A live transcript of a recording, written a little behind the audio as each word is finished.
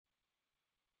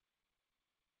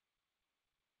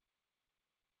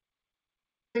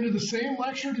We're going to do the same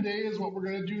lecture today as what we're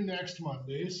going to do next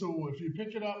Monday. So if you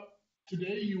pick it up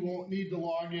today, you won't need to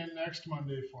log in next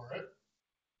Monday for it.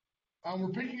 We're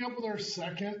picking up with our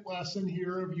second lesson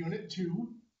here of Unit 2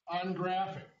 on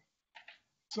graphing.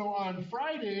 So on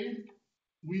Friday,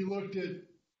 we looked at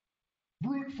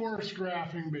brute force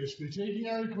graphing, basically taking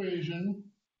our equation,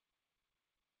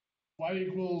 y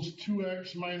equals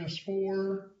 2x minus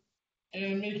 4,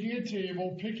 and making a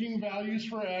table, picking values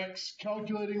for x,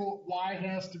 calculating what y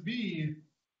has to be,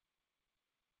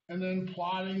 and then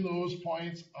plotting those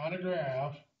points on a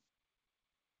graph,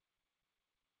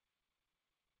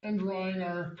 and drawing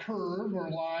our curve or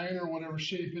line or whatever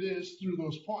shape it is through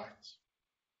those points.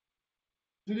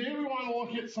 Today we want to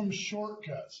look at some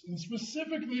shortcuts, and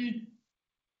specifically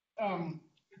a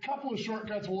couple of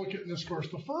shortcuts we'll look at in this course.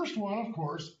 The first one, of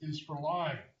course, is for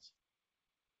lines.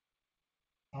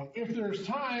 If there's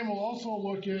time, we'll also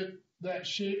look at that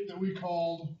shape that we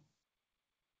called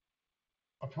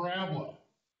a parabola.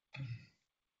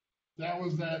 That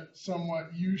was that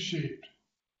somewhat U-shaped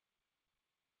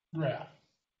graph.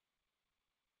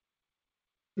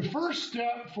 The first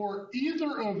step for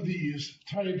either of these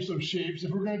types of shapes,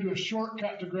 if we're going to do a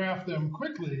shortcut to graph them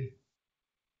quickly,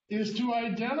 is to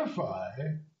identify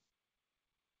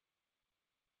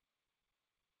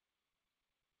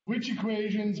which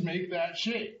equations make that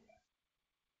shape.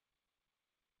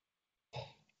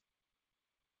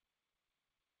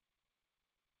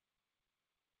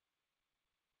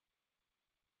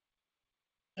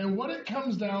 And what it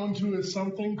comes down to is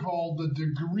something called the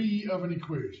degree of an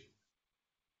equation.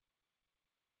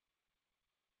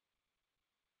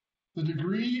 The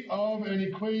degree of an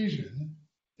equation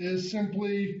is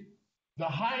simply the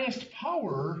highest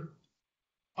power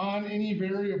on any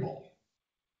variable.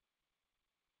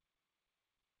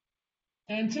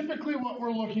 And typically what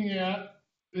we're looking at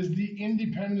is the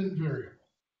independent variable.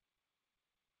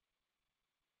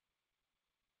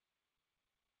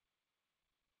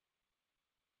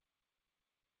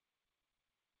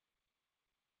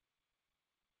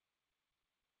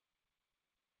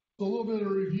 So a little bit of a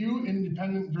review,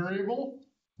 independent variable.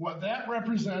 What that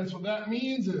represents, what that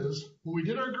means is when we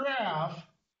did our graph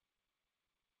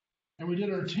and we did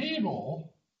our table,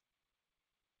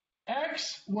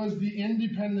 x was the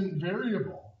independent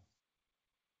variable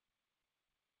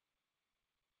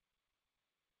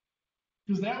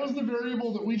because that was the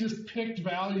variable that we just picked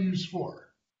values for.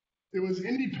 It was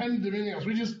independent of anything else.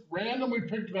 We just randomly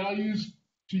picked values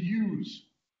to use.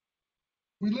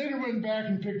 We later went back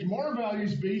and picked more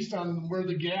values based on where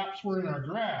the gaps were in our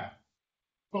graph,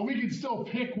 but we could still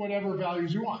pick whatever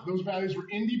values we want. Those values were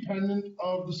independent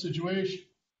of the situation.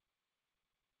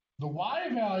 The y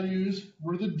values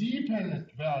were the dependent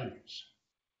values.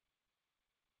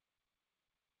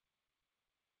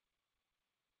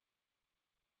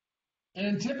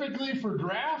 And typically for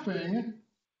graphing,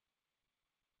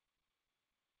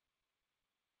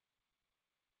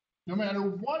 no matter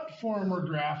what form we're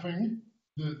graphing,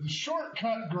 the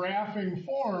shortcut graphing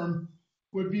form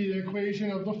would be the equation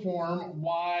of the form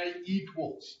y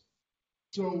equals.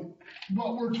 So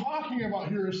what we're talking about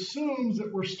here assumes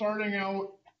that we're starting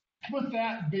out with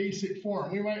that basic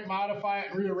form. We might modify it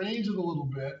and rearrange it a little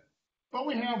bit, but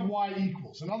we have y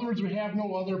equals. In other words, we have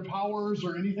no other powers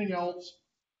or anything else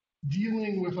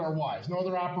dealing with our y's, no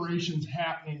other operations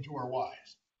happening to our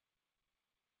y's.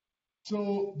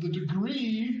 So the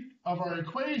degree of our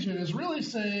equation is really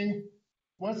saying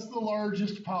what's the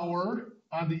largest power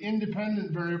on the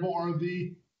independent variable or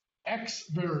the x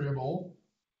variable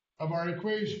of our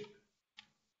equation.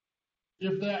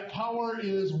 If that power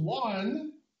is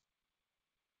 1,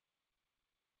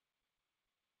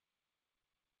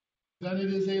 then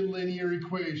it is a linear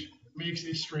equation. It makes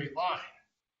a straight line.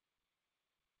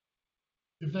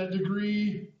 If that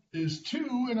degree is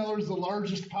 2, in other words, the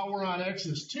largest power on x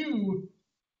is 2,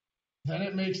 then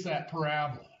it makes that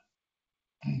parabola.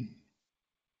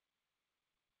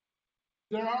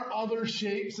 There are other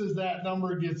shapes as that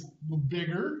number gets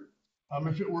bigger.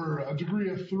 If it were a degree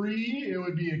of 3, it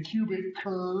would be a cubic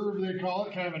curve, they call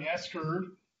it, kind of an S-curve.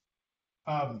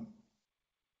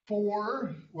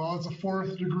 4, well, it's a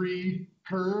 4th degree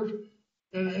curve.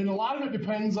 And a lot of it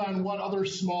depends on what other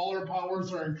smaller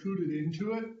powers are included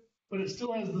into it, but it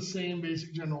still has the same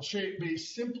basic general shape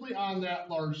based simply on that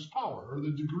largest power, or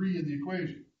the degree of the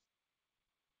equation.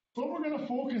 So what we're going to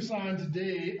focus on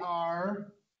today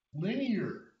are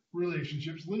linear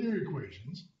relationships, linear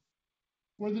equations,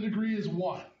 where the degree is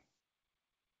 1.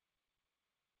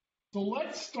 So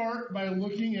let's start by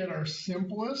looking at our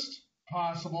simplest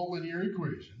possible linear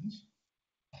equations.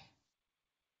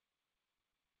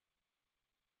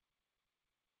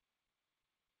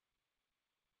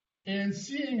 and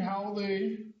seeing how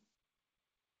they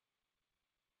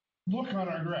look on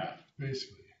our graph,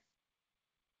 basically.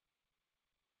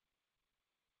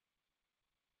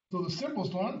 So the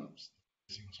simplest one,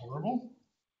 seems horrible.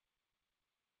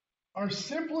 Our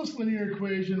simplest linear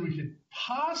equation we could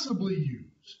possibly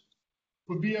use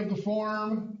would be of the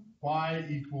form y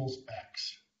equals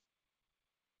x.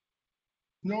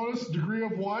 Notice degree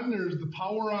of 1, there's the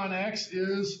power on x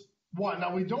is 1.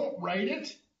 Now we don't write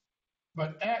it,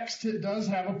 but x does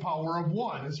have a power of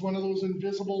 1. It's one of those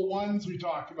invisible ones we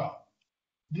talked about.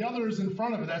 The other is in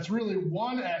front of it. That's really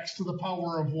 1x to the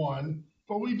power of 1,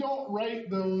 but we don't write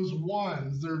those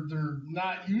ones. They're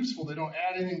not useful. They don't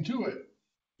add anything to it.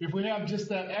 If we have just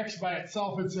that x by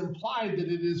itself, it's implied that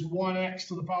it is 1x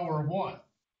to the power of 1.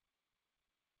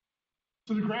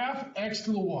 So to graph x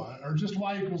to the 1, or just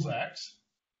y equals x,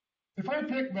 if I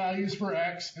pick values for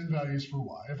x and values for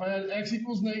y, if I had x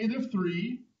equals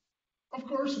 -3, of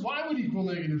course, y would equal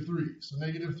 -3. So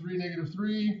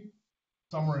 -3,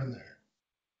 somewhere in there.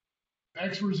 If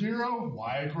x were 0,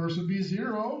 y, of course, would be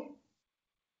 0.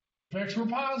 If x were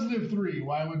 +3,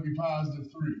 y would be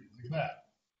 +3, like that.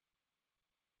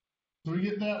 So we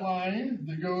get that line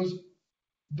that goes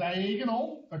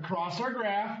diagonal across our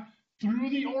graph through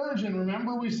the origin.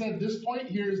 Remember, we said this point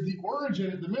here is the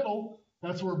origin at the middle.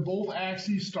 That's where both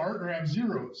axes start or have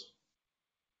zeros.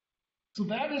 So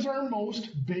that is our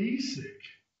most basic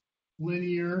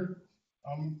linear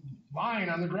line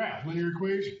on the graph, linear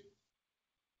equation.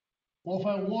 Well, if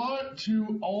I want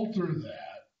to alter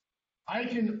that, I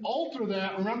can alter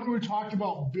that. Remember, we talked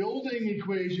about building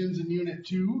equations in Unit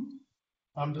 2.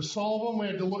 To solve them, we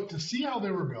had to look to see how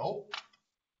they were built.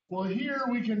 Well, here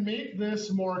we can make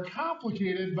this more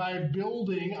complicated by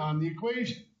building on the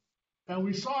equation. Now,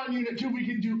 we saw in Unit 2 we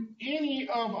can do any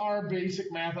of our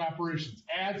basic math operations.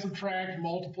 Add, subtract,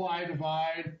 multiply,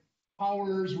 divide,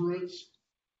 powers, roots.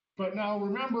 But now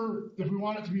remember, if we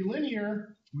want it to be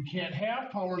linear, we can't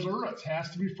have powers or roots. It has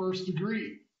to be first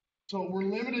degree. So we're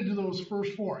limited to those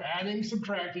first four. Adding,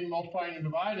 subtracting, multiplying, and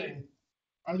dividing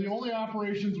are the only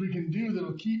operations we can do that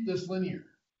will keep this linear.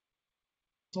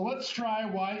 So let's try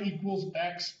y equals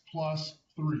x plus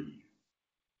 3.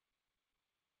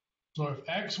 So if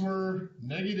x were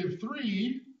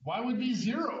 -3, y would be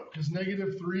 0, because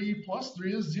 -3 plus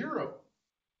 3 is 0.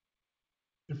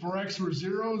 If for x were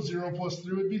 0, 0 plus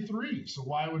 3 would be 3, so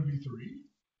y would be 3.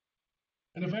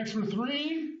 And if x were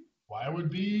 3, y would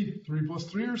be 3 plus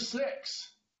 3 or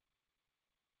 6.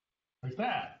 Like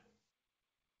that.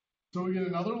 So we get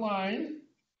another line.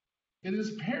 It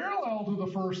is parallel to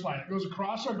the first line. It goes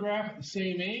across our graph at the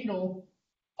same angle.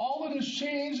 All that has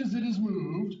changed is it has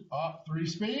moved up 3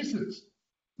 spaces.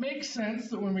 Makes sense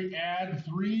that when we add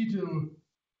 3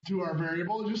 to our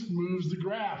variable, it just moves the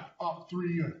graph up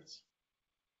 3 units.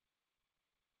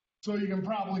 So you can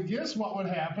probably guess what would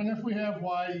happen if we have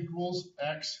y equals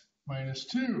x minus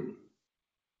 2.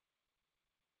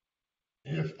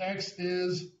 If x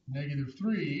is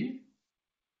 -3,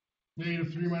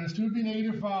 -3 minus 2 would be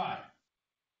 -5.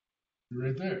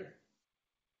 Right there.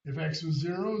 If x was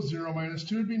 0, 0 minus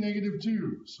 2 would be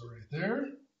 -2. So right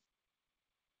there.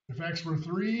 If x were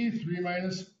 3, 3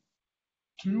 minus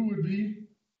 2 would be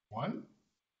 1.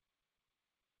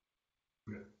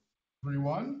 3,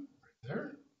 1, right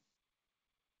there.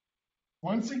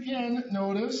 Once again,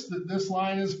 notice that this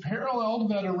line is parallel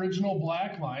to that original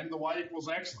black line, the y equals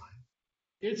x line.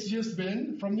 It's just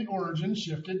been, from the origin,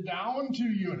 shifted down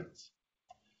 2 units.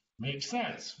 Makes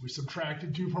sense. We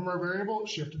subtracted 2 from our variable, it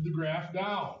shifted the graph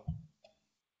down.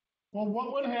 Well,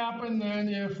 what would happen then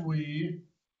if we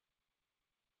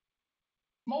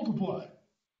multiply?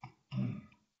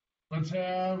 Let's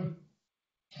have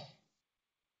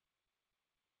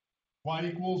y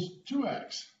equals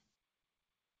 2x.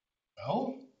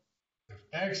 Well, if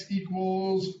x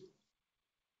equals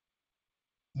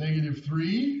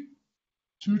 -3,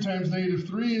 2 times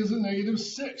 -3 is a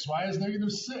 -6. Y is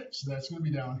 -6, so that's going to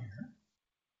be down here.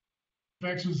 If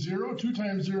x was 0, 2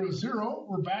 times 0 is 0.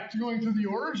 We're back to going through the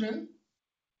origin.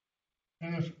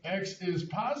 And if x is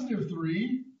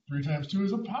 +3, 3 times 2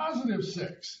 is a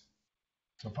 +6.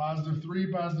 So +3,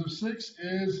 +6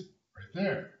 is right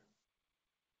there.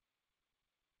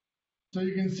 So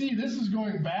you can see this is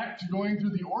going back to going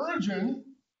through the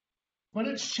origin, but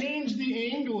it's changed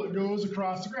the angle it goes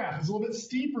across the graph. It's a little bit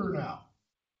steeper now.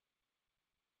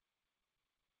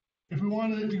 If we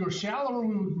wanted it to go shallower,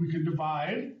 we could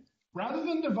divide. Rather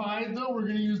than divide, though, we're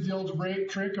going to use the algebraic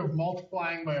trick of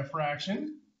multiplying by a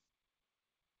fraction.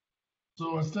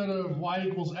 So instead of y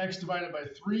equals x divided by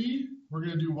 3, we're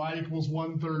going to do y equals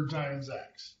 1/3 times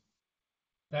x.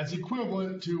 That's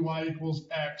equivalent to y equals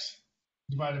x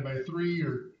divided by 3,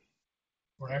 or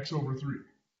or x over 3.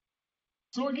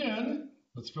 So again,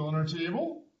 let's fill in our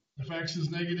table. If x is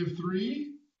negative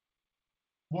 3,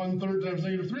 1/3 times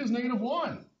negative 3 is negative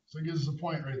 1. So it gives us a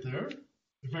point right there.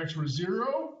 If x were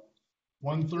 0,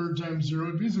 1/3 times 0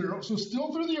 would be 0. So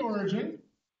still through the origin.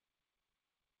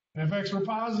 And if x were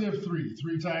positive 3,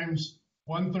 3 times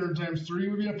 1/3 times 3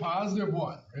 would be a positive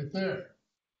 1 right there.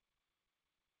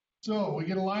 So we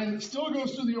get a line that still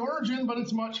goes through the origin, but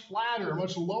it's much flatter,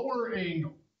 much lower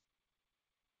angle.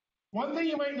 One thing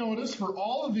you might notice for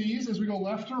all of these, as we go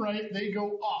left to right, they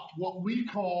go up, what we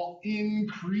call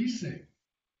increasing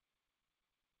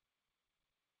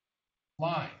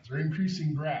lines or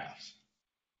increasing graphs.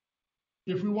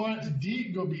 If we want it to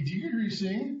be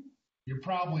decreasing, you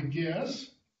probably guess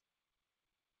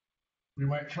we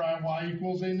might try y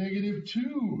equals a negative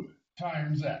 2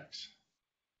 times x.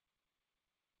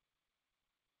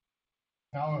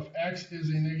 Now, if x is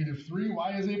a negative 3,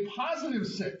 y is a positive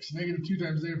 6. Negative 2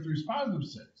 times negative 3 is positive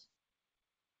 6.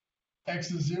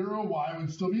 X is 0, y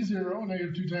would still be 0.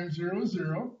 Negative 2 times 0 is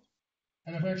 0.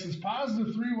 And if x is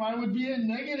positive 3, y would be a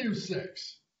negative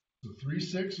 6. So 3,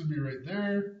 6 would be right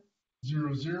there.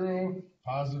 0, 0,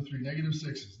 positive 3, negative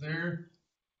 6 is there.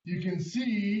 You can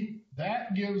see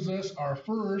that gives us our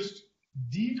first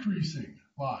decreasing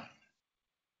line.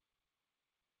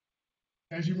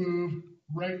 As you move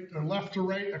right or left to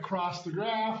right across the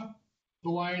graph, the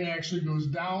line actually goes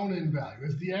down in value.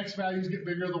 As the x values get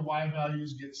bigger, the y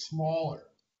values get smaller.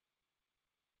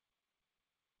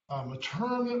 A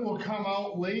term that will come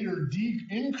out later,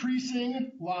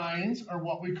 increasing lines are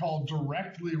what we call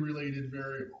directly related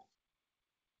variables.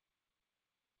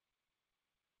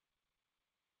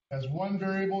 As one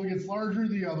variable gets larger,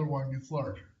 the other one gets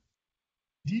larger.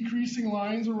 Decreasing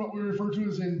lines are what we refer to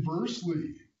as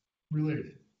inversely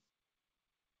related,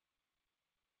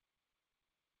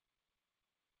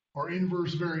 or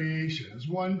inverse variation. As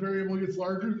one variable gets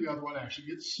larger, the other one actually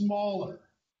gets smaller.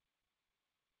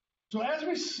 So as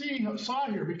we saw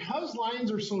here, because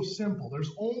lines are so simple,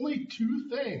 there's only two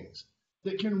things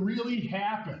that can really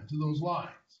happen to those lines.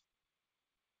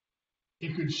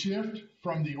 It could shift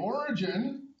from the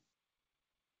origin.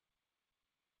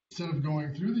 Instead of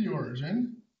going through the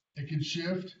origin, it could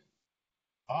shift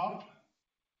up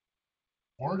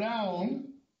or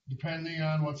down, depending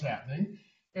on what's happening.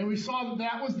 And we saw that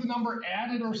that was the number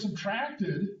added or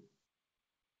subtracted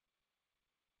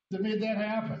that made that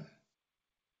happen.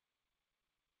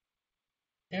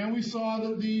 And we saw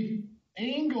that the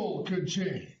angle could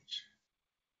change.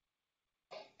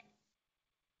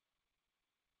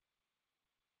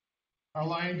 Our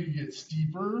line could get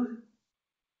steeper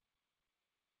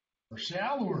or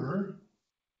shallower,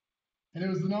 and it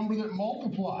was the number that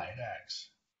multiplied x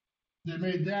that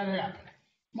made that happen.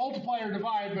 Multiply or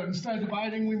divide, but instead of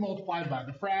dividing, we multiplied by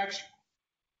the fraction.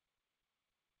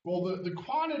 Well, the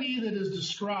quantity that is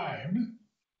described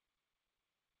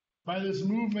by this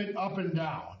movement up and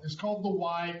down is called the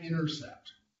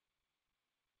y-intercept.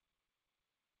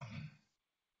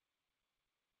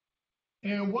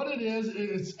 And what it is,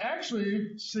 it's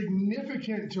actually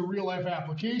significant to real-life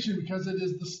application because it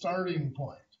is the starting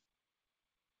point.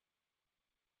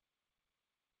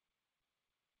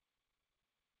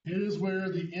 It is where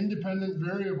the independent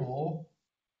variable,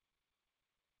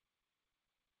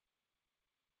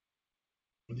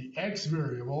 or the x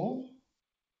variable,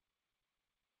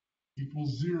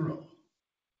 equals 0.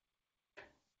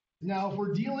 Now, if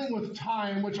we're dealing with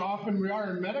time, which often we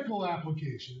are in medical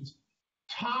applications,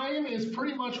 time is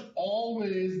pretty much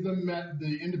always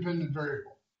the independent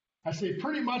variable. I say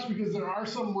pretty much because there are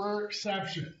some rare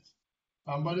exceptions,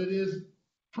 but it is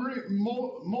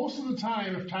most of the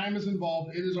time, if time is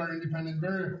involved, it is our independent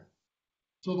variable.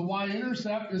 So the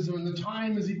y-intercept is when the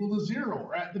time is equal to 0,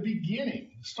 or at the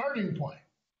beginning, the starting point.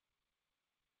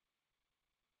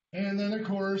 And then, of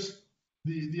course,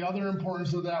 the other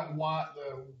importance of that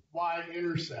the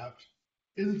y-intercept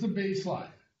is it's a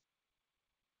baseline.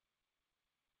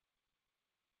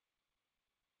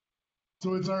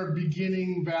 So it's our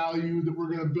beginning value that we're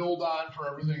going to build on for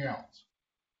everything else.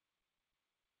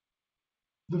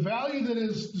 The value that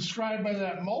is described by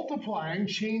that multiplying,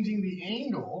 changing the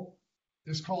angle,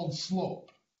 is called slope.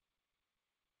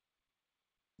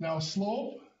 Now,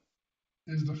 slope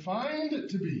is defined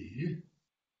to be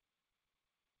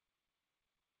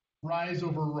rise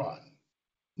over run.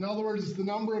 In other words, it's the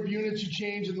number of units you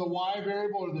change in the y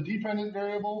variable or the dependent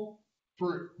variable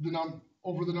for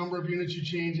over the number of units you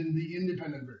change in the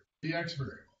independent variable, the x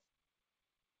variable.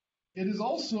 It is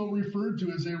also referred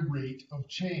to as a rate of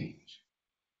change.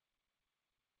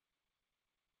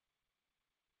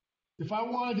 If I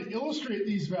wanted to illustrate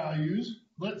these values,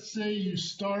 let's say you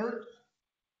start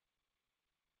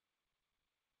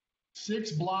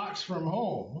 6 blocks from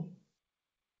home,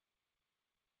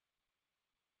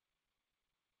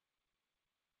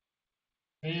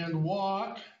 and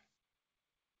walk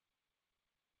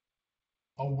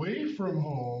away from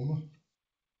home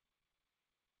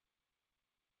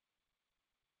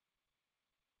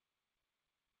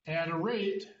at a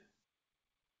rate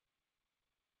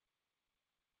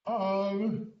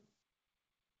of,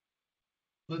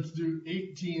 let's do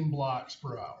 18 blocks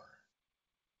per hour.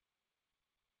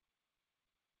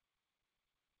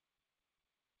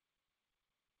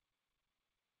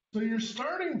 So your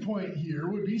starting point here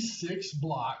would be 6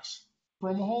 blocks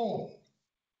from home.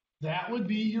 That would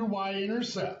be your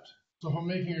y-intercept. So if I'm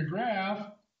making a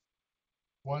graph,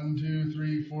 1, 2,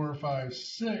 3, 4, 5,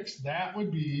 6, that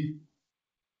would be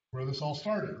where this all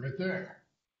started, right there.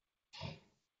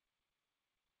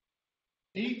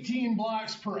 18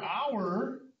 blocks per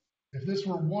hour, if this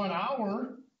were 1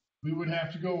 hour, we would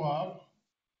have to go up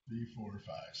 3, 4,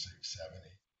 5, 6, 7, 8,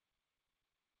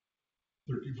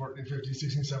 13, 14, 15,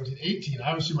 16, 17, 18.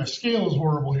 Obviously, my scale is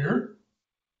horrible here.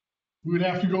 We would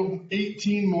have to go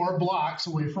 18 more blocks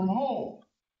away from home.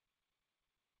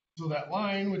 So that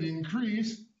line would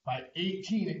increase by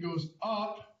 18. It goes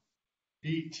up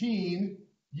 18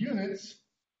 units.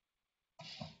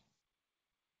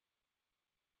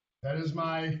 That is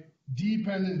my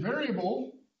dependent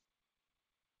variable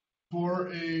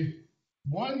for a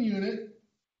 1 unit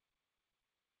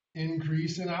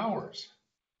increase in hours.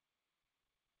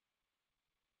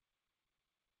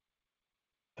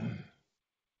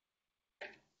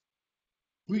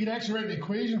 We could actually write an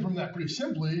equation from that pretty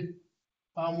simply,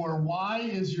 where y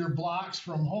is your blocks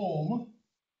from home.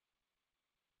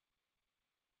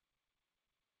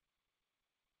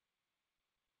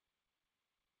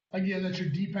 Again, that's your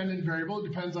dependent variable. It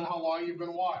depends on how long you've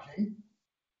been walking.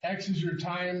 X is your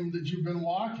time that you've been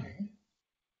walking.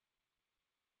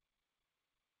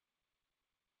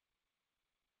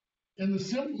 And the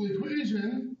simple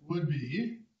equation would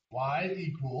be y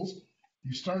equals,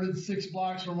 you started 6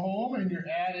 blocks from home and you're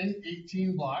adding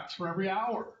 18 blocks for every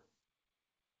hour.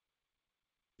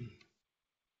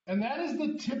 And that is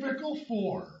the typical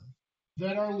form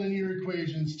that our linear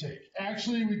equations take.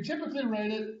 Actually, we typically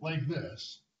write it like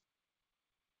this.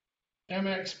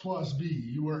 mx plus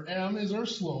b, where m is our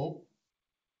slope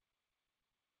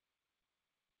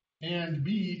and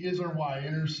b is our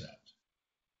y-intercept.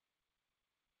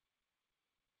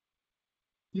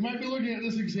 You might be looking at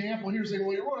this example here saying,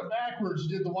 well, you wrote it backwards.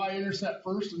 You did the y-intercept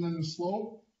first and then the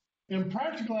slope. In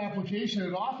practical application,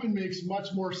 it often makes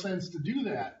much more sense to do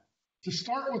that. To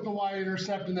start with the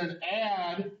y-intercept and then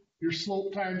add your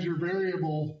slope times your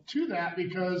variable to that,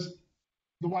 because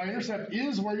the y-intercept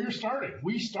is where you're starting.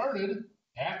 We started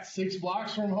at 6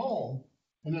 blocks from home,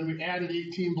 and then we added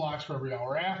 18 blocks for every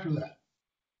hour after that.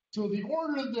 So the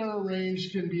order that they're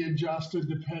arranged can be adjusted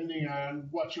depending on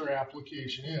what your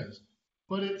application is.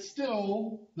 But it's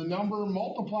still the number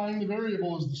multiplying the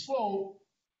variable is the slope,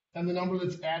 and the number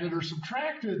that's added or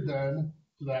subtracted then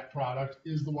to that product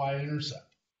is the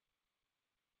y-intercept,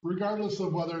 regardless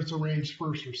of whether it's arranged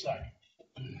first or second.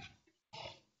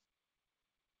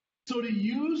 So to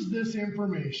use this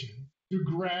information to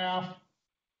graph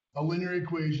a linear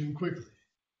equation quickly,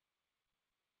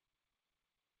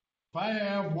 if I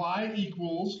have y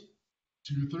equals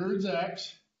 2/3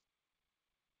 x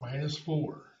minus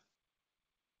 4,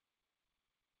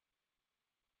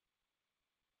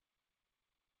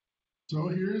 so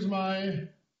here's my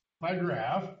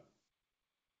graph.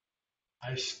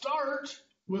 I start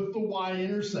with the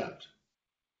y-intercept,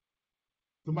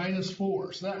 the minus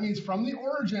 4. So that means from the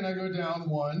origin, I go down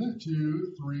 1,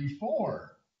 2, 3,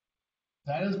 4.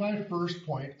 That is my first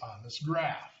point on this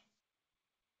graph.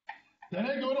 Then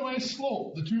I go to my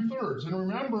slope, the 2/3. And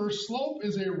remember, slope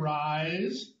is a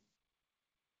rise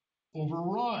over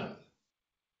run.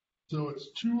 So it's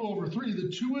 2/3. The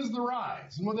 2 is the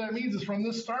rise. And what that means is from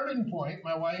this starting point,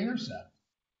 my y-intercept,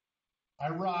 I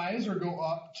rise or go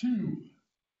up 2.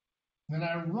 Then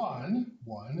I run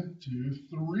 1, 2,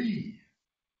 3.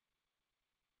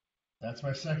 That's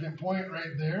my second point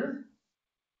right there.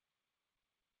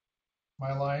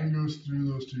 My line goes through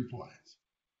those 2 points.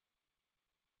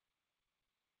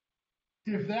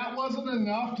 If that wasn't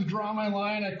enough to draw my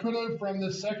line, I could have, from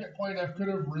this second point, I could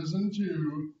have risen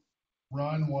to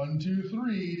run 1, 2,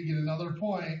 3 to get another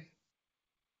point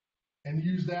and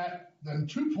use that, then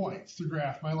 2 points to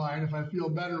graph my line if I feel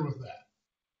better with that.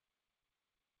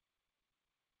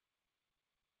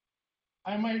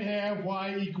 I might have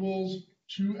y equals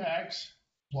 2x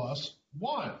plus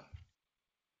 1.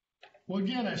 Well,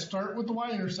 again, I start with the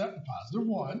y-intercept,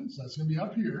 +1, so that's going to be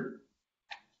up here.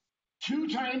 2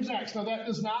 times x. Now that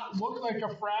does not look like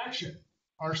a fraction.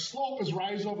 Our slope is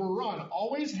rise over run.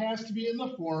 Always has to be in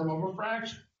the form of a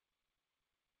fraction.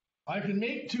 I can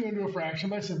make 2 into a fraction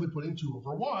by simply putting 2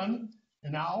 over 1.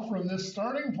 And now from this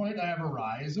starting point, I have a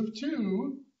rise of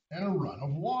 2 and a run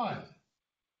of 1.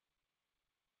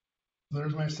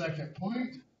 There's my second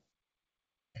point.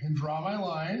 I can draw my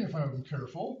line, if I'm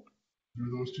careful,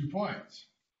 through those 2 points.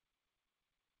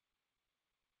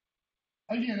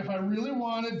 Again, if I really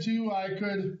wanted to, I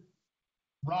could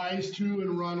rise 2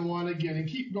 and run 1 again and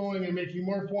keep going and making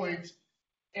more points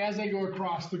as I go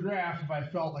across the graph if I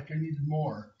felt like I needed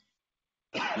more,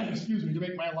 excuse me, to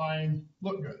make my line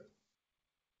look good.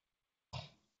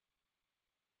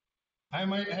 I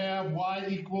might have y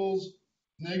equals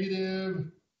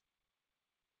negative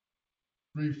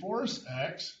 3/4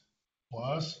 x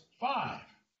plus 5.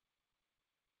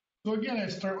 So again, I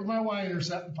start with my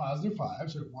y-intercept in positive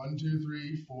 5. So 1, 2,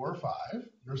 3, 4, 5.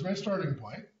 There's my starting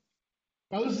point.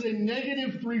 Now this is a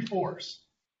negative 3/4.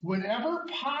 Whenever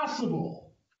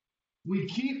possible, we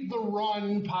keep the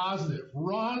run positive.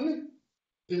 Run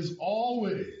is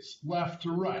always left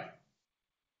to right.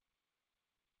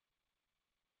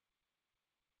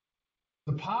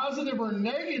 The positive or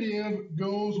negative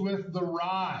goes with the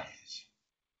rise.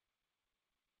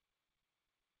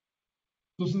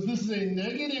 So since this is a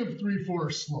negative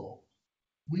 3/4 slope,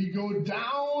 we go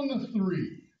down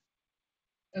 3,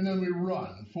 and then we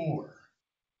run 4.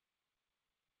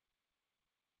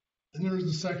 And there's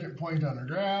the second point on our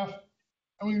graph,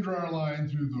 and we can draw our line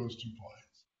through those 2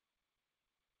 points.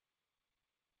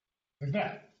 Like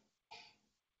that.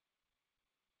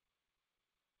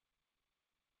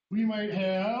 We might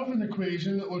have an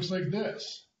equation that looks like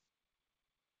this.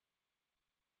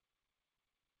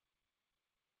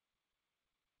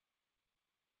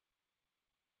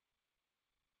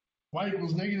 Y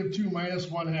equals negative 2 minus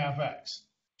 1/2 x.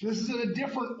 This is in a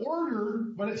different order,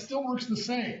 but it still works the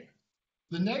same.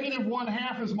 The negative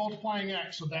 1/2 is multiplying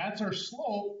x, so that's our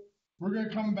slope. We're going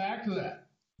to come back to that.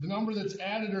 The number that's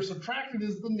added or subtracted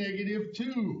is the negative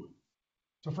 2.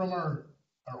 So from our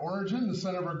origin, the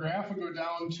center of our graph, we go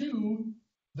down 2.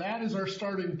 That is our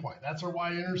starting point. That's our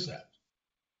y-intercept.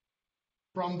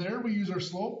 From there, we use our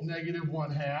slope, negative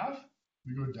 1/2.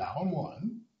 We go down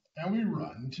 1, and we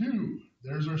run 2.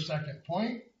 There's our second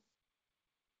point.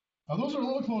 Now those are a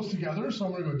little close together, so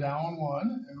I'm going to go down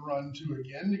 1 and run 2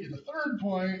 again to get a third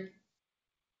point,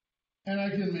 and I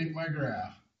can make my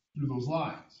graph through those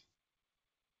lines.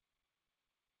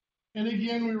 And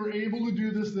again, we were able to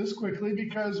do this quickly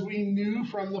because we knew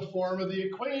from the form of the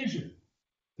equation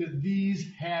that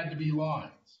these had to be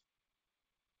lines.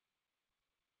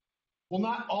 Well,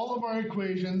 not all of our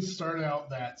equations start out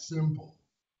that simple.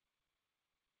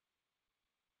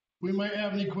 We might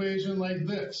have an equation like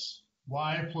this.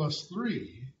 Y plus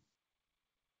 3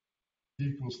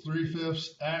 equals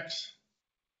 3/5 x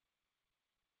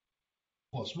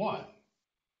plus 1.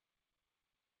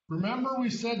 Remember we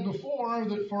said before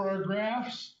that for our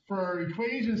graphs, for our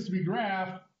equations to be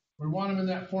graphed, we want them in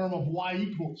that form of y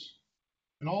equals.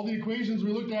 And all the equations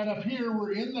we looked at up here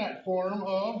were in that form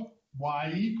of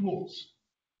y equals.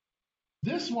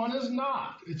 This one is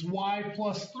not. It's y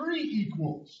plus 3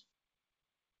 equals.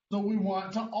 So we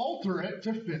want to alter it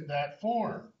to fit that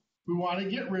form. We want to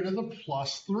get rid of the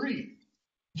plus 3.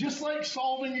 Just like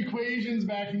solving equations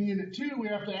back in Unit 2,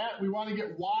 we want to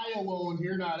get y alone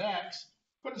here, not x,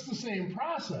 but it's the same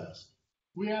process.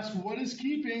 We ask what is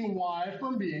keeping y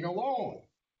from being alone.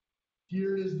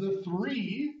 Here is the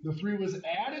 3. The 3 was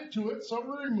added to it, so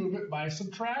we remove it by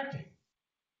subtracting.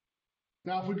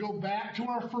 Now if we go back to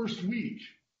our first week,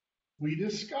 we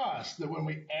discussed that when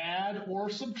we add or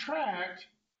subtract,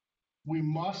 we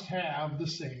must have the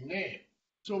same name.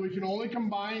 So we can only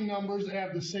combine numbers that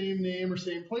have the same name or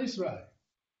same place value.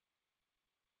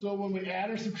 So when we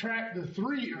add or subtract the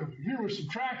 3, or here we're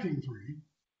subtracting 3,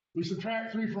 we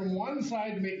subtract 3 from one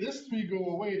side to make this 3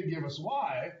 go away to give us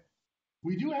y.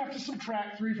 We do have to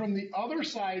subtract 3 from the other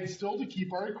side still to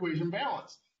keep our equation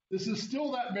balanced. This is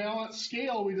still that balanced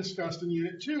scale we discussed in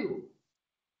Unit 2.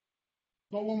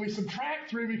 But when we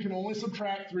subtract 3, we can only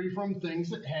subtract 3 from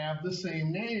things that have the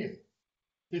same name.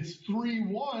 It's 3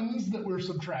 ones that we're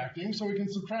subtracting, so we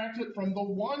can subtract it from the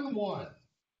 1, 1.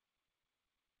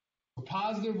 The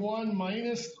positive 1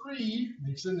 minus 3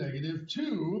 makes a negative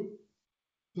 2.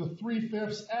 The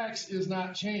 3/5 x is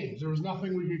not changed. There was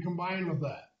nothing we could combine with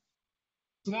that.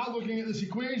 So now looking at this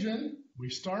equation, we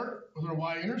start with our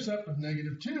y-intercept of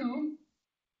negative 2.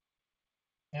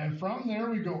 And from there,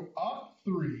 we go up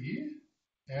 3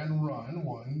 and run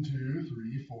 1, 2,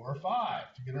 3, 4,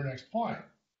 5 to get our next point.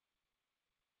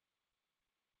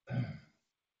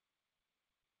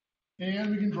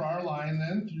 And we can draw our line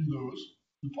then through those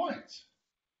 2 points.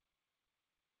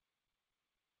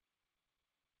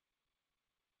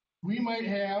 We might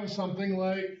have something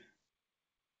like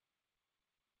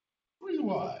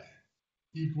 3y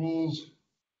equals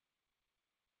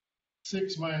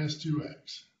 6 minus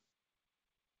 2x.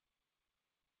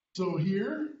 So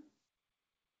here,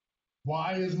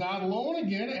 y is not alone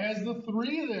again. It has the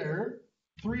 3 there.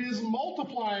 3 is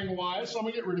multiplying y, so I'm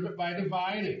going to get rid of it by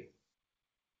dividing.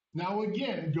 Now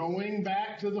again, going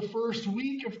back to the first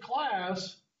week of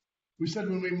class, we said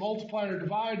when we multiply or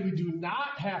divide, we do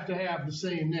not have to have the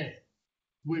same name,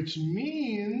 which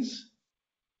means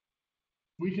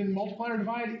we can multiply or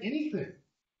divide anything.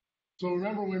 So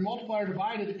remember, when we multiply or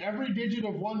divided, every digit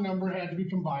of one number had to be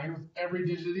combined with every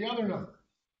digit of the other number.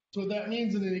 So that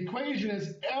means in an equation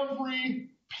is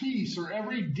every piece or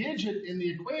every digit in the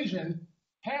equation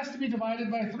has to be divided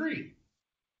by 3.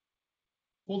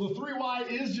 Well, the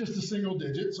 3y is just a single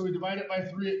digit, so we divide it by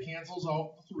 3, it cancels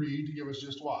out the 3 to give us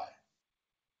just y.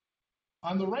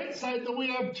 On the right side, though, we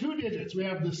have 2 digits. We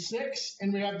have the 6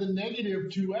 and we have the negative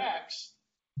 2x.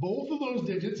 Both of those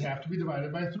digits have to be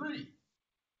divided by 3.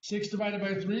 6 divided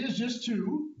by 3 is just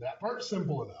 2. That part's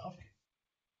simple enough.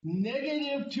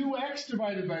 Negative 2x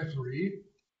divided by 3.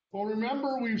 Well,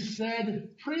 remember we've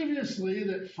said previously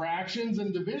that fractions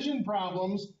and division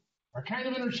problems are kind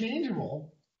of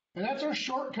interchangeable. And that's our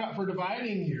shortcut for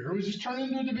dividing here. We just turn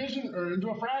it into a division or into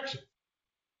a fraction.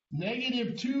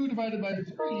 Negative 2 divided by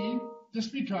 3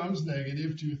 just becomes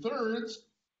negative 2/3,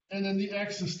 and then the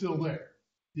x is still there.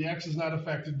 The x is not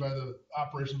affected by the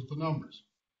operations with the numbers.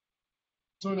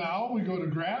 So now we go to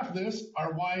graph this.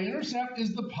 Our y-intercept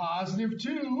is the positive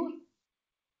 2.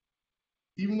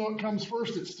 Even though it comes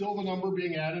first, it's still the number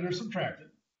being added or subtracted.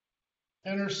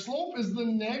 And our slope is the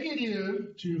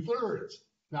negative 2/3.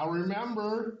 Now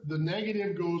remember, the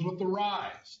negative goes with the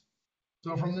rise.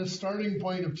 So from this starting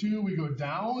point of 2, we go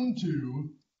down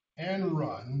 2 and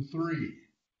run 3.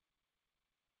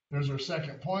 There's our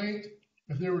second point.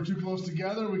 If they were too close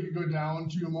together, we could go down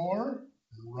 2 more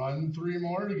and run 3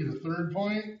 more to get a third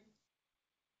point.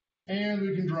 And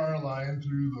we can draw our line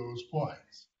through those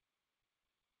points.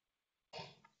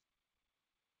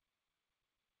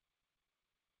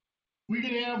 We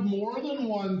can have more than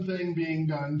one thing being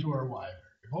done to our y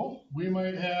variable. We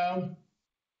might have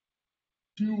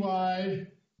 2y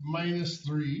minus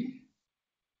 3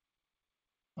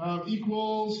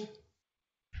 equals,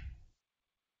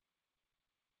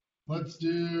 let's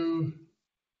do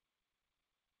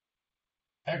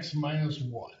x minus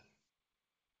 1.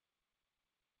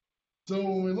 So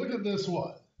when we look at this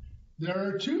one, there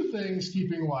are 2 things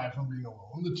keeping y from being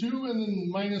alone, the 2 and then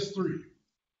minus 3.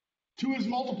 2 is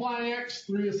multiplying x,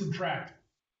 3 is subtracting.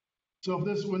 So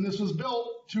if when this was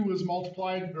built, 2 was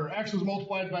multiplied, or x was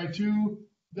multiplied by 2,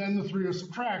 then the 3 is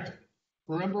subtracted.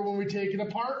 Remember, when we take it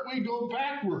apart, we go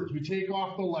backwards. We take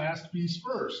off the last piece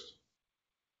first.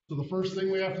 So the first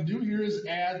thing we have to do here is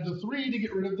add the 3 to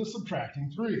get rid of the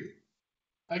subtracting 3.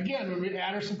 Again, when we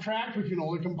add or subtract, we can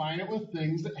only combine it with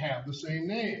things that have the same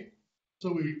name.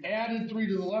 So we added 3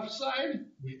 to the left side,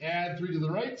 we add 3 to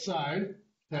the right side.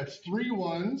 That's 3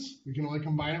 1s. We can only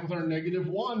combine it with our negative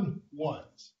 1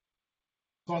 1s.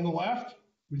 So on the left,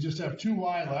 we just have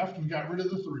 2y left. We've got rid of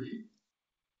the 3.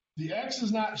 The x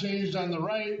is not changed on the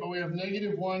right, but we have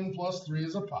negative 1 plus 3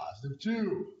 is a positive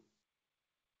 2.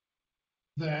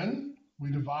 Then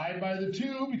we divide by the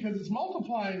 2 because it's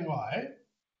multiplying y.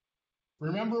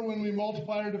 Remember, when we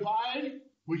multiply or divide,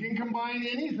 we can combine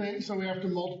anything, so we have to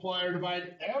multiply or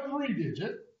divide every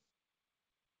digit.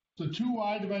 So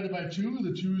 2y divided by 2,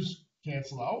 the 2's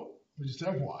cancel out. We just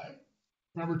have y.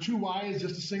 Remember, 2y is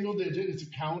just a single digit. It's a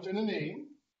count and a name.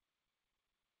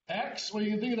 X, well,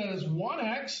 you can think of that as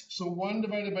 1x. So 1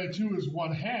 divided by 2 is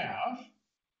 1/2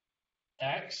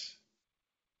 x.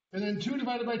 And then 2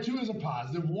 divided by 2 is a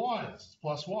positive 1. It's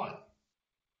plus 1.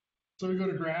 So we go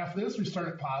to graph this. We start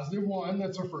at positive 1.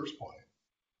 That's our first point.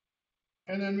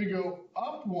 And then we go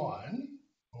up 1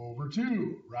 over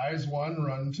 2. Rise 1,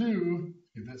 run 2.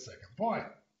 Get that second point.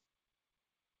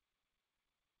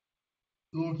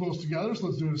 A little close together, so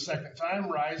let's do it a second time.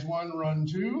 Rise 1, run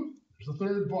 2. There's the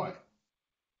third point.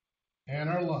 And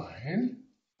our line,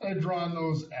 I've drawn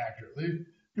those accurately,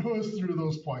 goes through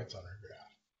those points on our graph.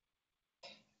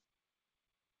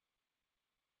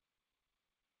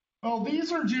 Well,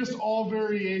 these are just all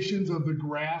variations of the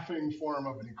graphing form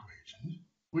of an equation.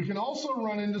 We can also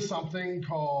run into something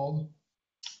called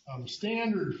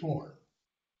standard form.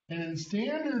 And in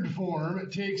standard form,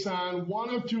 it takes on one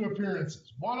of 2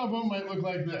 appearances. One of them might look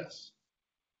like this.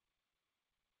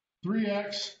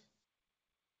 3x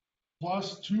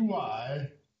plus 2y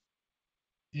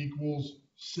equals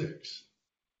 6.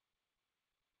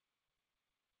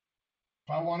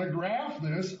 If I want to graph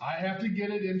this, I have to get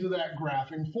it into that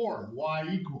graphing form, y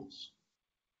equals.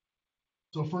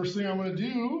 So first thing I'm going to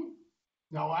do,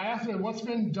 now I asked them what's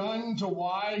been done to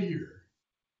y here.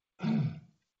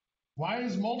 Y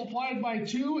is multiplied by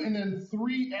 2, and then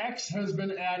 3x has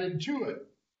been added to it.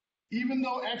 Even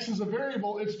though x is a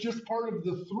variable, it's just part of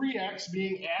the 3x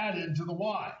being added to the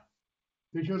y,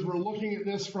 because we're looking at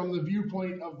this from the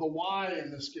viewpoint of the y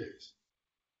in this case.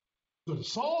 So to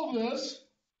solve this,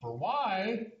 for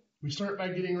y, we start by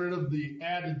getting rid of the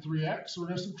added 3x, so we're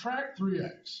going to subtract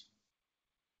 3x.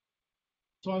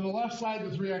 So on the left side,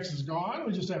 the 3x is gone,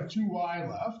 we just have 2y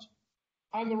left.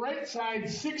 On the right side,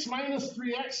 6 minus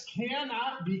 3x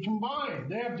cannot be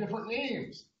combined. They have different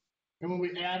names. And when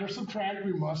we add or subtract,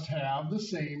 we must have the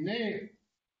same name.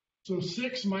 So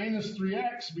 6 minus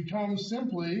 3x becomes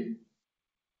simply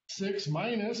 6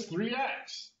 minus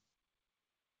 3x.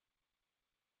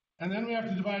 And then we have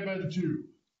to divide by the 2.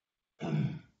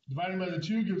 Dividing by the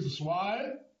 2 gives us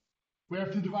y. We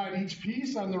have to divide each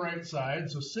piece on the right side.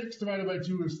 So 6 divided by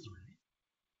 2 is 3.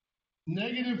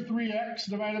 Negative 3x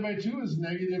divided by 2 is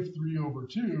negative 3 over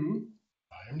 2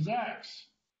 times x.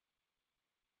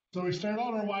 So we start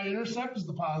out our y-intercept is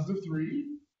the positive 3.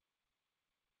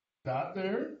 Dot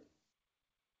there.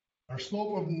 Our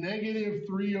slope of negative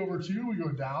 3 over 2, we go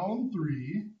down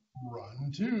 3,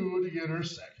 run 2 to get our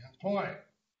second point.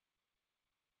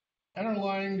 And our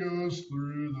line goes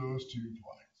through those 2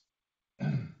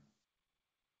 points.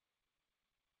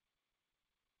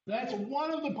 That's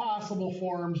one of the possible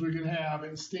forms we could have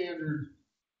in standard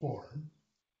form.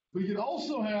 We could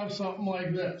also have something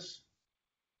like this.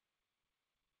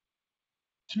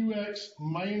 2x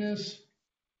minus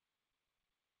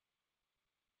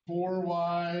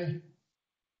 4y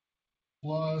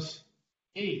plus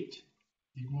 8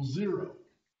 equals 0.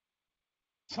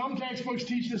 Some textbooks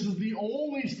teach this as the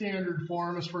only standard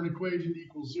form is for an equation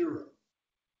equals 0.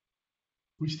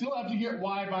 We still have to get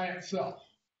y by itself.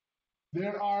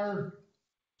 There are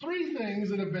 3 things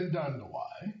that have been done to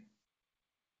y.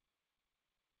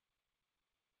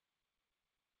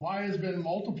 Y has been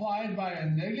multiplied by a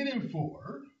negative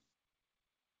 4.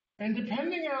 And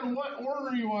depending on what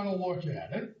order you want to look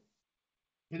at it,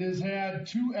 it has had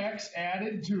 2x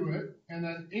added to it and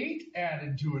then 8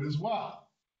 added to it as well.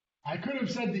 I could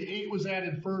have said the 8 was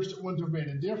added first, it wouldn't have made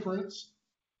a difference,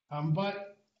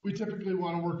 but we typically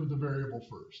want to work with the variable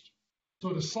first.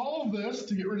 So to solve this,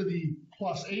 to get rid of the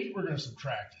plus 8, we're going to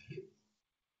subtract 8.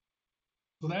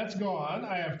 So that's gone.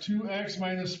 I have 2x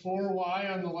minus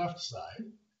 4y on the left side.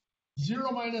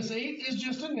 0 minus 8 is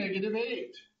just a negative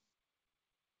 8.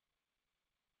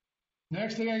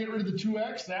 Next thing, I get rid of the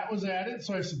 2x. That was added,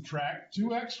 so I subtract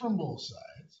 2x from both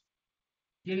sides.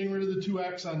 Getting rid of the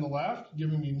 2x on the left,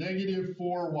 giving me negative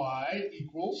 4y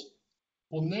equals,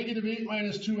 well, negative 8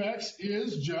 minus 2x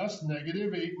is just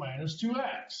negative 8 minus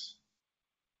 2x.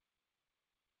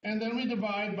 And then we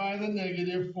divide by the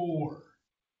negative 4.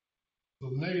 So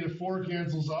the negative 4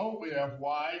 cancels out. We have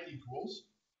y equals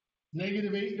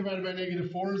negative 8 divided by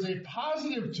negative 4 is a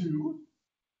positive 2.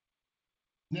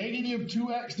 Negative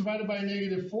 2x divided by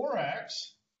negative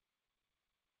 4x.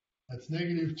 That's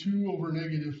negative 2 over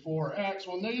negative 4x.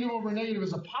 Well, negative over negative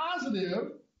is a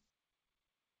positive.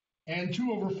 And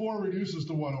 2 over 4 reduces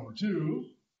to 1 over 2,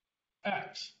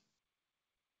 x.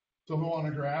 So if I want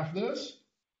to graph this,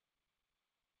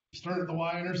 start at the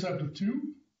y-intercept of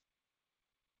 2.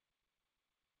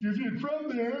 If from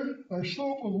there, our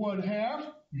slope of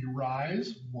 1/2, we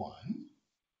rise 1,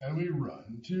 and we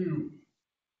run 2.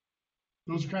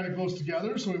 Those are kind of close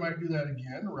together, so we might do that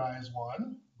again. Rise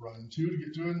 1, run 2 to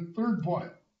get to a third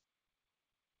point.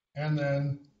 And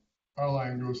then our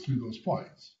line goes through those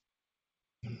points.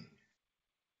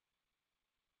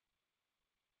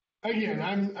 Again,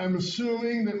 I'm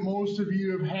assuming that most of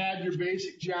you have had your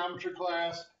basic geometry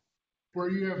class where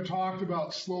you have talked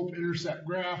about slope-intercept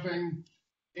graphing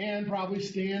and probably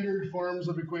standard forms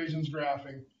of equations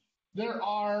graphing. There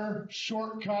are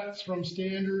shortcuts from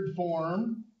standard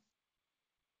form,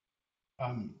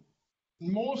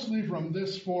 mostly from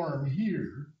this form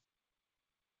here.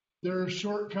 There are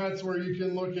shortcuts where you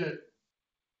can look at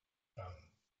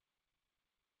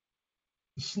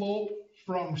the slope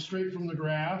straight from the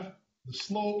graph. The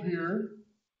slope here,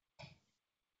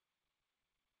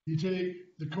 you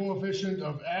take the coefficient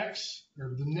of x, or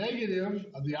the negative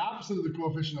of the opposite of the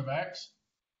coefficient of x.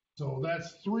 So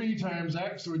that's 3 times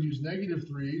x, so we'd use negative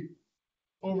 3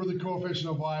 over the coefficient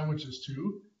of y, which is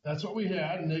 2. That's what we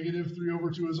had. Negative 3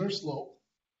 over 2 is our slope.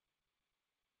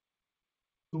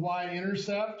 The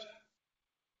y-intercept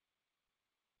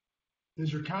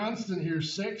is your constant here,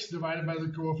 6 divided by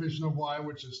the coefficient of y,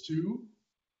 which is 2.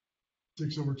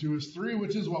 6 over 2 is 3,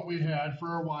 which is what we had for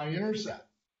our y-intercept.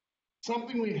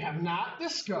 Something we have not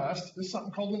discussed is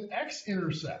something called an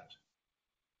x-intercept.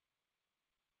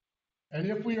 And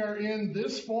if we are in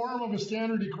this form of a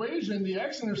standard equation, the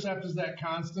x-intercept is that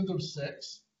constant of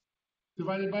 6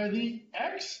 divided by the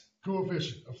x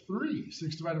coefficient of 3.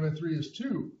 6 divided by 3 is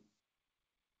 2.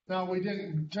 Now, we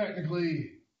didn't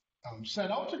technically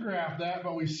set out to graph that,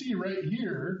 but we see right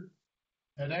here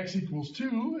at x equals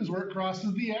 2 is where it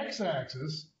crosses the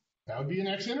x-axis. That would be an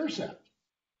x-intercept.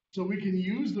 So we can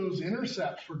use those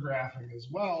intercepts for graphing as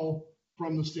well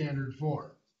from the standard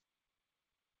form.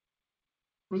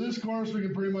 For this course, we're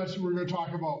going to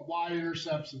talk about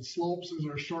y-intercepts and slopes as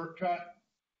our shortcut.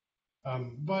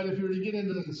 But if you were to get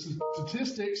into the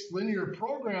statistics, linear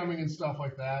programming and stuff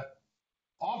like that,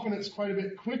 often it's quite a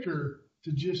bit quicker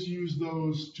to just use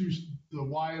those two, the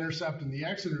y-intercept and the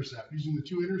x-intercept, using the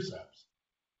two intercepts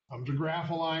to graph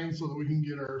a line so that we can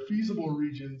get our feasible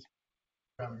regions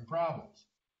having problems.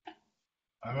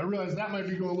 I realize that might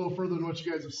be going a little further than what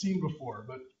you guys have seen before,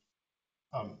 but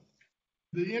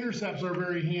the intercepts are a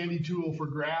very handy tool for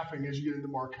graphing as you get into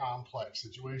more complex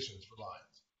situations for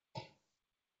lines.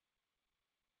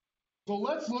 So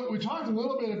let's look, we talked a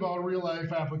little bit about a real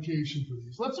life application for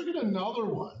these. Let's look at another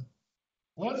one.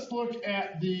 Let's look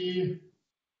at the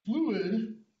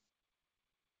fluid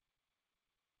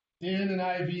in an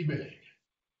IV bag.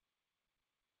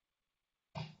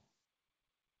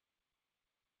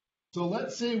 So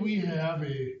let's say we have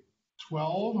a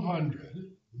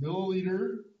 1200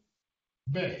 milliliter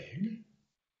bag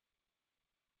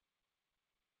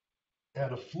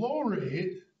at a flow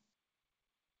rate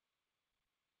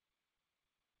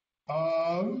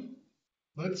of,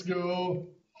 let's go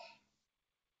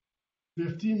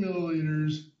 50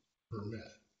 milliliters per minute.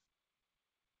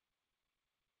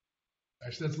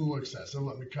 Actually, that's a little excessive.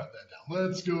 Let me cut that down.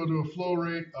 Let's go to a flow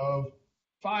rate of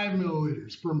 5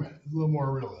 milliliters per minute. It's a little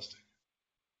more realistic.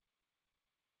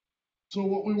 So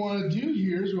what we want to do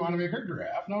here is we want to make our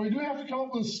graph. Now we do have to come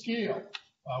up with a scale.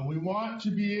 We want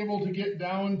to be able to get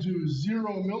down to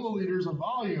 0 milliliters of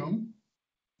volume.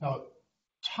 Now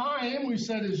time we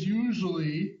said is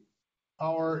usually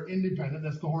our independent,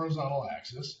 that's the horizontal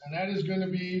axis, and that is going to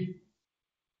be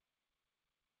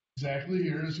exactly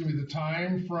here. It's going to be the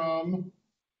time from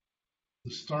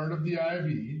the start of the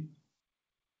IV.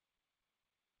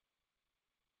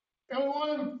 And we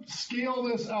want to scale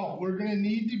this out. We're going to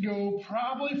need to go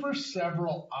probably for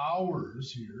several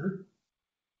hours here.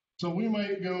 So we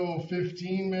might go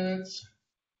 15 minutes,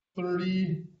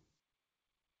 30,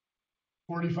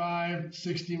 45,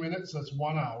 60 minutes. That's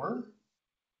 1 hour.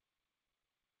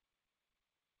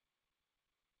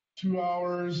 2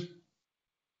 hours,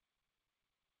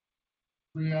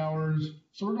 3 hours.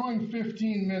 So we're going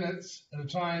 15 minutes at a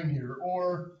time here,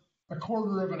 or a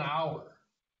quarter of an hour.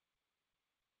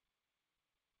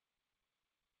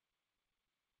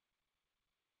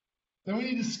 Then we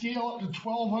need to scale up to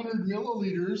 1200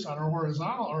 milliliters on our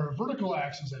horizontal or vertical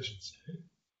axis, I should say.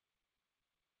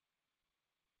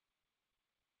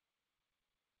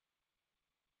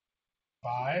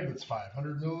 That's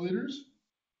 500 milliliters.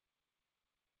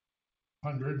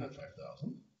 100, not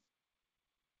 5,000.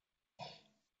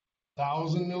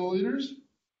 1,000 milliliters.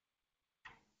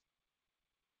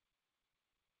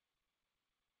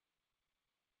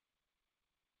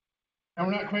 And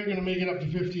we're not quite going to make it up to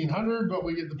 1,500, but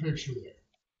we get the picture there.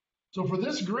 So for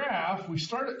this graph, we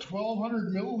start at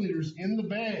 1,200 milliliters in the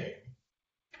bag.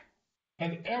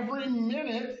 And every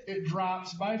minute, it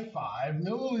drops by 5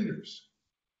 milliliters.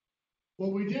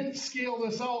 Well, we didn't scale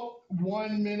this out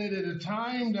 1 minute at a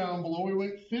time down below. We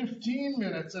went 15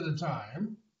 minutes at a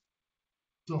time.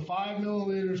 So 5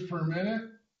 milliliters per minute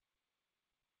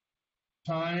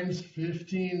times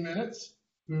 15 minutes.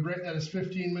 We would write that as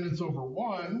 15 minutes over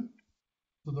 1.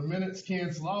 So the minutes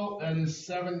cancel out. That is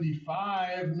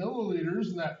 75 milliliters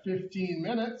in that 15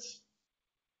 minutes.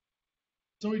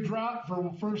 So we dropped, for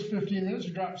the first 15 minutes,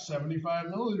 we dropped 75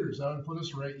 milliliters. That would put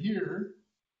us right here.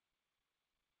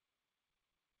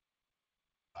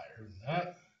 Higher than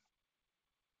that.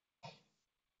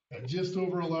 At just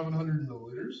over 1,100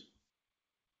 milliliters.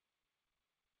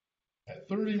 At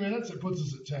 30 minutes, it puts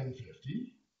us at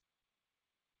 1050.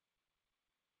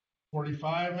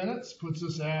 45 minutes puts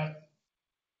us at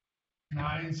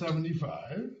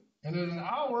 975. And in an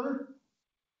hour,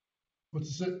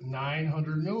 puts us at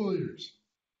 900 milliliters.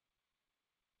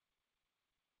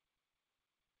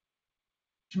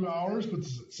 2 hours puts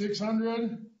us at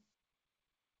 600.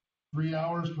 3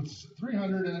 hours puts us at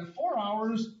 300. And at 4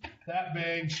 hours, that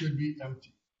bag should be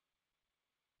empty.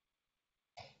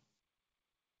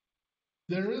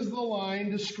 there is the line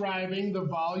describing the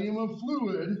volume of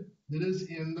fluid that is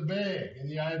in the bag, in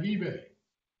the IV bag.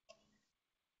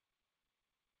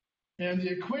 And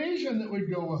the equation that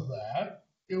would go with that,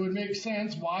 it would make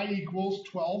sense, y equals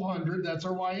 1200, that's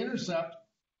our y-intercept,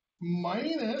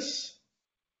 minus,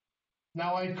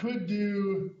 now I could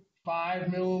do 5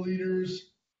 milliliters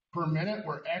per minute,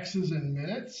 where x is in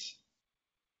minutes.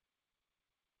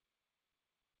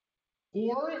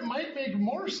 Or it might make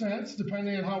more sense,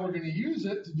 depending on how we're going to use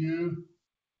it, to do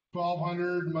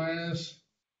 1200 minus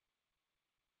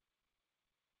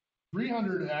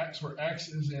 300x, where x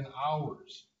is in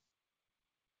hours.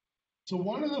 So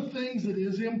one of the things that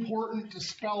is important to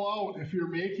spell out if you're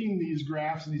making these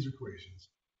graphs and these equations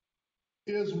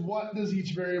is what does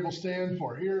each variable stand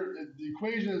for. Here, the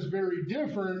equation is very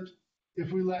different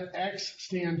if we let x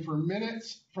stand for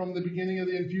minutes from the beginning of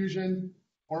the infusion,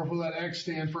 or if we let x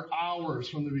stand for hours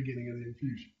from the beginning of the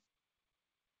infusion.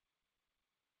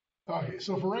 Okay,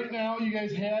 so for right now, you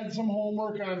guys had some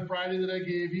homework on Friday that I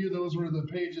gave you. Those were the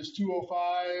pages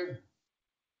 205,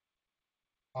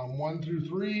 1 through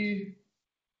 3,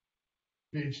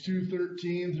 page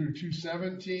 213 through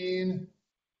 217,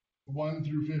 1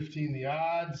 through 15, the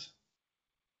odds.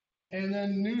 And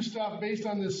then new stuff based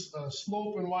on this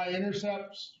slope and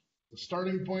y-intercepts, the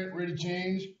starting point, rate of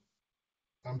change,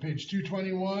 on page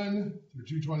 221 through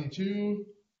 222,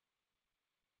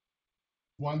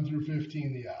 1 through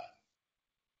 15, the odd.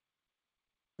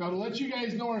 Now to let you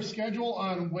guys know our schedule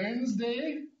on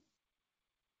Wednesday,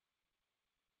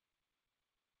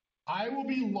 I will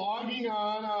be logging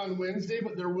on Wednesday,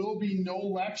 but there will be no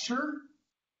lecture.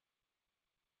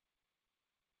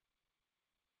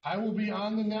 I will be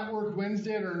on the network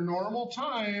Wednesday at our normal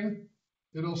time.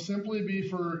 It'll simply be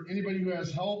for anybody who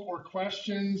has help or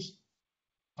questions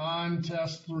on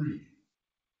test 3.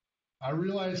 I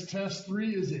realize test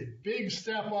 3 is a big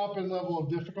step up in level of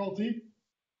difficulty.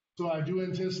 So I do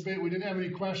anticipate, we didn't have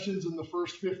any questions in the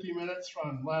first 50 minutes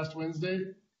from last Wednesday.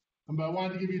 But I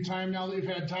wanted to give you time now that you've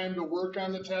had time to work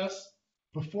on the tests.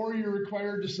 Before you're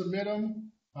required to submit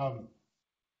them,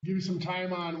 give you some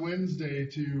time on Wednesday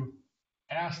to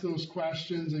ask those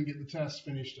questions and get the test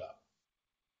finished up.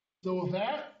 So with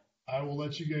that, I will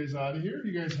let you guys out of here.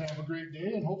 You guys have a great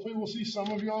day, and hopefully we'll see some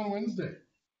of you on Wednesday.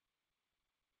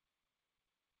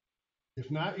 If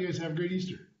not, you guys have a great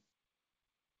Easter.